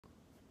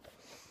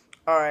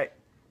Alright.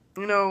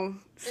 You know,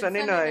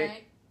 Sunday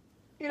night.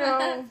 You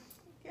know.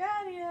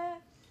 Yeah.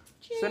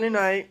 Sunday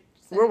night.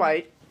 We're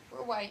white.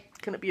 We're white.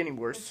 Couldn't be any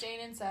worse. We're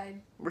staying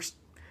inside.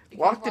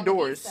 Lock the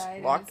doors.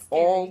 Lock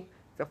all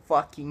the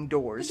fucking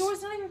doors. The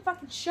door's not even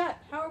fucking shut.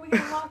 How are we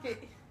gonna lock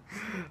it?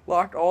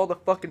 Locked all the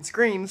fucking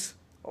screens.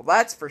 Well,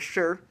 that's for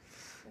sure.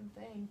 Good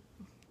thing.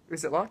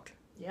 Is it locked?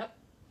 Yep.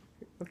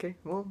 Okay,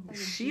 well,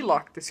 she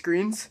locked the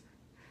screens.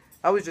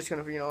 I was just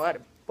gonna, I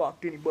hadn't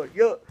fucked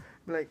anybody up.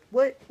 Be like,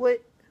 what?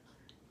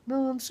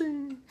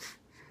 Nonsense.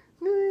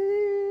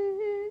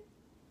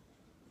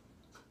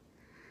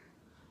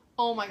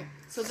 Oh my god.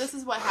 So this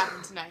is what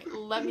happened tonight.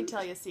 Let me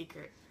tell you a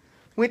secret.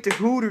 Went to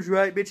Hooters,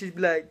 right? Bitches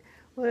be like,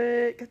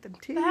 what? Got them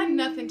titties. That had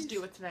nothing to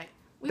do with tonight.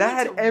 We that went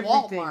had to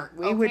everything. Walmart,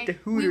 We went to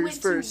Hooters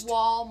first. We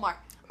went to Walmart.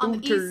 On the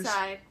Hooters. east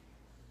side,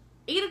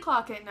 8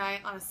 o'clock at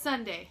night on a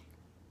Sunday.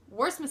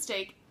 Worst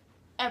mistake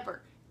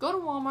ever. Go to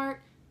Walmart,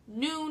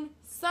 noon,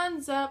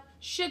 sun's up,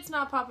 shit's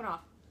not popping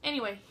off.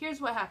 Anyway,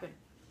 here's what happened.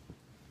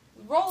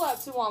 We roll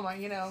up to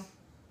Walmart,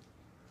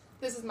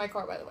 This is my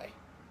car, by the way.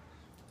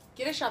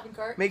 Get a shopping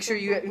cart. Make sure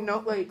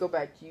wait, go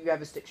back. You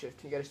have a stick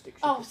shift. You got a stick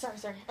shift. Oh,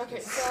 sorry. Okay,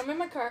 so I'm in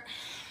my car.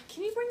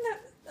 Can you bring that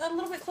a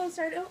little bit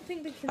closer? I don't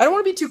think they can. I don't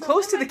want to be too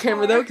close to the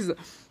camera, though, because...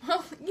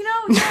 Well, you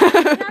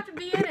have to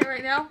be in it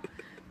right now.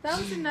 That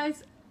was a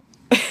nice...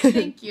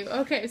 Thank you.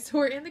 Okay, so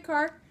we're in the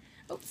car.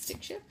 Oh,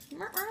 stick shift.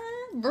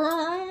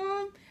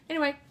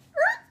 Anyway,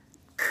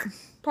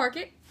 park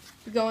it.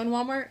 We go in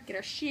Walmart, get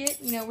our shit.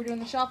 We're doing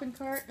the shopping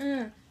cart.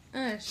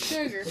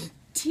 Sugar,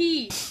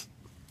 tea,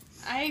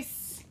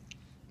 ice,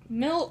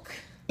 milk,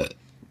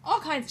 all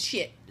kinds of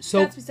shit.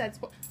 Soap. That's besides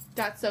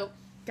got soap.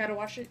 Gotta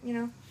wash it,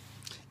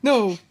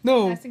 No.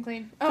 Nice and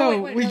clean.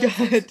 Oh, wait,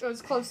 it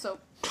was closed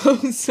soap.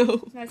 Close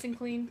soap. Nice and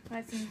clean,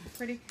 nice and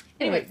pretty.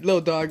 Anyway,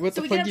 little dog, what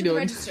the fuck you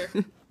doing? We get up to the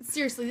register.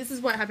 Seriously, this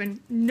is what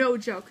happened. No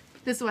joke.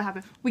 This is what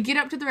happened. We get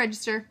up to the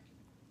register.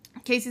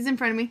 Casey's in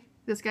front of me.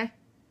 This guy.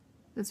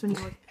 That's when you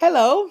look.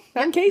 Hello,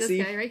 I'm Casey.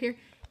 This guy right here.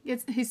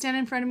 He's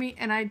standing in front of me,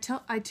 and I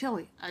tell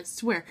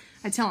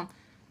him,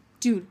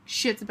 dude,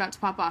 shit's about to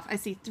pop off. I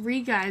see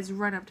 3 guys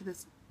run up to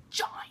this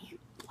giant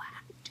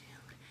black dude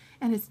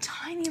and his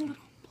tiny little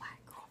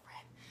black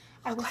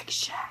girlfriend. Look like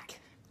Shaq.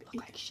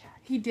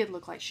 He did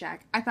look like Shaq.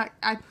 I thought,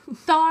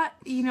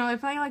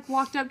 if I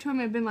walked up to him,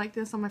 it'd been like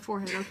this on my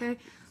forehead, okay?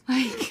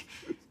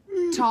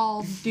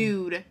 Tall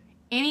dude.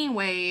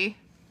 Anyway,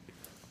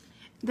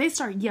 they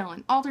start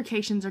yelling.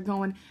 Altercations are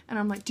going, and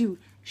I'm like, dude,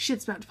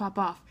 shit's about to pop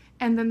off.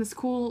 And then this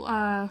cool,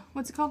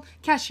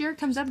 cashier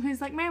comes up and he's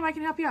like, ma'am, I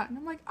can help you out. And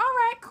I'm like, all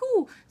right,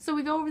 cool. So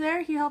we go over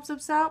there. He helps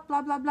us out,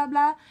 blah, blah, blah,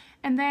 blah.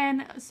 And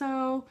then,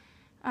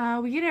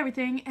 we get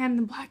everything, and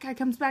the black guy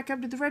comes back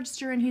up to the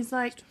register, and he's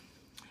like,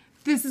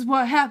 this is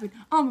what happened.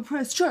 I'm gonna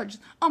press charges.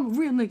 I'm a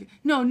real nigga.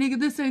 No, nigga,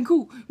 this ain't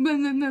cool. Blah,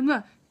 blah, blah,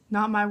 blah.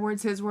 Not my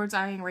words, his words.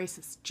 I ain't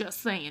racist.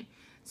 Just saying.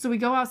 So we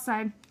go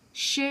outside.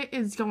 Shit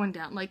is going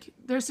down.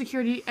 There's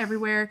security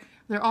everywhere.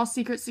 They're all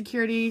secret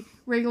security,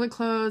 regular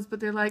clothes, but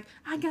they're like,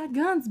 I got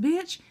guns,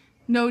 bitch.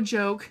 No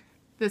joke.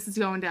 This is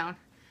going down.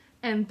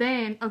 And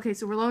then,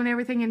 so we're loading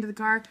everything into the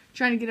car,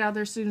 trying to get out of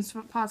there as soon as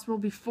possible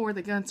before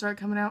the guns start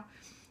coming out.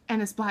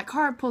 And this black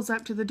car pulls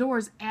up to the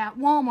doors at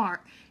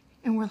Walmart.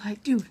 And we're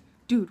like, dude,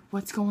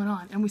 what's going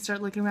on? And we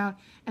start looking around,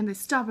 and they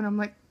stop, and I'm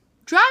like,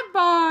 drive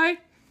by.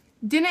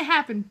 Didn't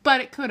happen, but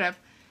it could have.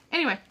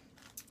 Anyway,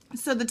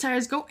 so the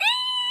tires go,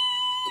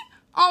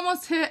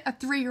 almost hit a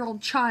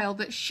 3-year-old child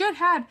that should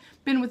have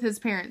been with his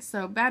parents.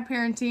 So bad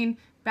parenting,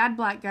 bad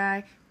black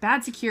guy,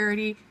 bad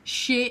security,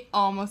 shit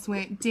almost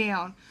went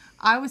down.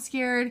 I was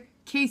scared.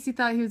 Casey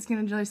thought he was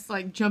gonna just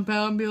jump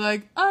out and be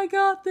like, I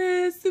got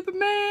this,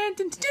 Superman.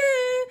 Dun, dun,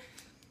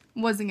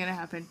 dun. Wasn't gonna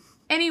happen.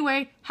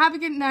 Anyway, have a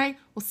good night.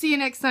 We'll see you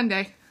next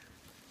Sunday.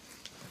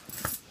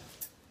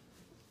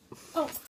 Oh.